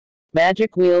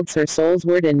Magik wields her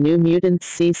Soulsword in New Mutants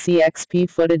CCXP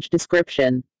footage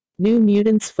description. New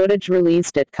Mutants footage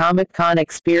released at Comic-Con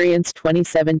Experience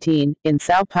 2017, in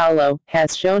Sao Paulo,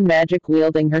 has shown Magik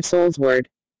wielding her Soulsword.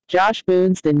 Josh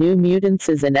Boone's The New Mutants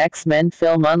is an X-Men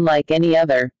film unlike any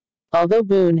other. Although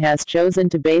Boone has chosen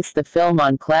to base the film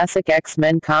on classic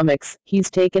X-Men comics, he's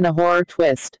taken a horror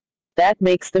twist. That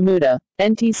makes the mutant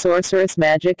sorceress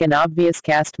Magik an obvious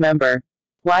cast member.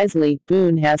 Wisely,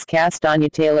 Boone has cast Anya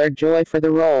Taylor-Joy for the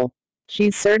role.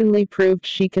 She's certainly proved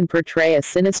she can portray a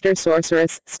sinister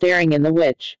sorceress staring in The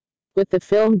Witch. With the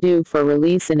film due for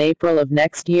release in April of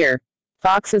next year,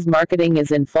 Fox's marketing is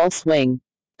in full swing.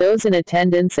 Those in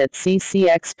attendance at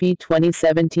CCXP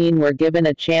 2017 were given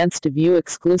a chance to view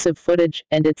exclusive footage,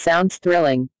 and it sounds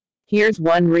thrilling. Here's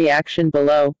one reaction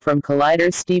below, from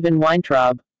Collider's Stephen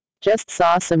Weintraub. Just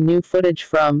saw some new footage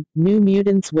from New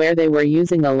Mutants where they were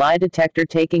using a lie detector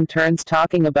taking turns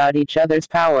talking about each other's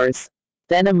powers.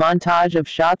 Then a montage of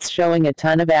shots showing a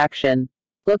ton of action.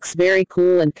 Looks very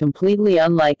cool and completely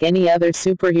unlike any other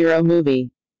superhero movie.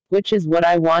 Which is what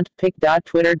I want.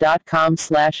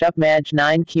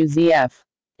 pic.twitter.com/upmag9qzf.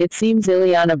 It seems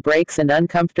Illyana breaks an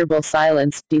uncomfortable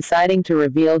silence, deciding to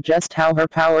reveal just how her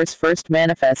powers first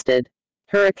manifested.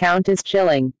 Her account is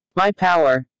chilling. My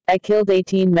power. I killed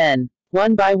 18 men,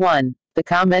 one by one. The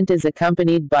comment is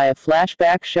accompanied by a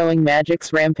flashback showing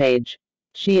Magik's rampage.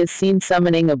 She is seen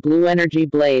summoning a blue energy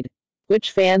blade,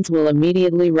 which fans will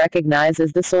immediately recognize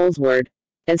as the Soulsword.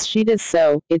 As she does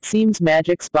so, it seems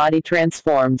Magik's body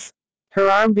transforms. Her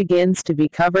arm begins to be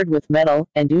covered with metal,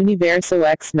 and Universo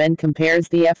X-Men compares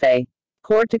the F.A.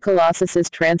 core to Colossus's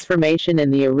transformation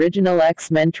in the original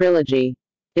X-Men trilogy.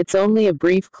 It's only a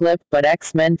brief clip, but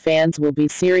X-Men fans will be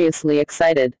seriously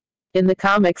excited. In the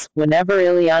comics, whenever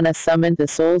Illyana summoned the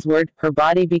Soulsword, her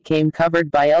body became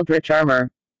covered by eldritch armor.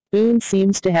 Boone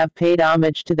seems to have paid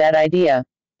homage to that idea.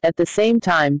 At the same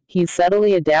time, he's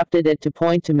subtly adapted it to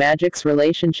point to Magik's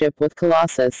relationship with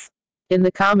Colossus. In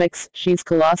the comics, she's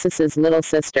Colossus's little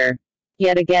sister.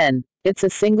 Yet again, it's a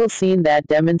single scene that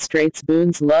demonstrates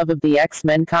Boone's love of the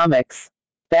X-Men comics.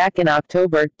 Back in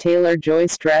October, Taylor-Joy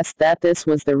stressed that this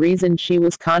was the reason she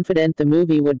was confident the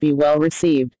movie would be well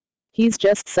received. He's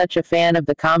just such a fan of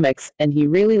the comics, and he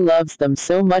really loves them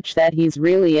so much that he's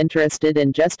really interested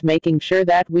in just making sure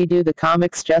that we do the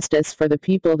comics justice for the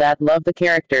people that love the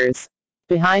characters.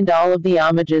 Behind all of the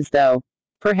homages though,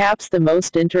 perhaps the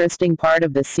most interesting part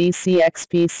of the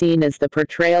CCXP scene is the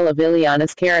portrayal of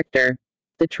Illyana's character.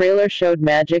 The trailer showed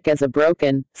Magik as a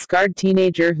broken, scarred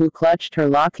teenager who clutched her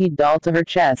Lockheed doll to her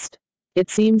chest. It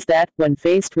seems that, when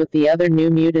faced with the other New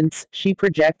Mutants, she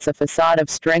projects a facade of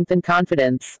strength and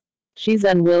confidence. She's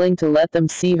unwilling to let them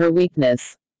see her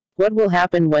weakness. What will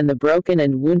happen when the broken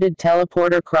and wounded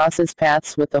teleporter crosses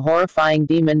paths with the horrifying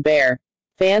demon bear?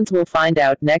 Fans will find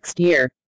out next year.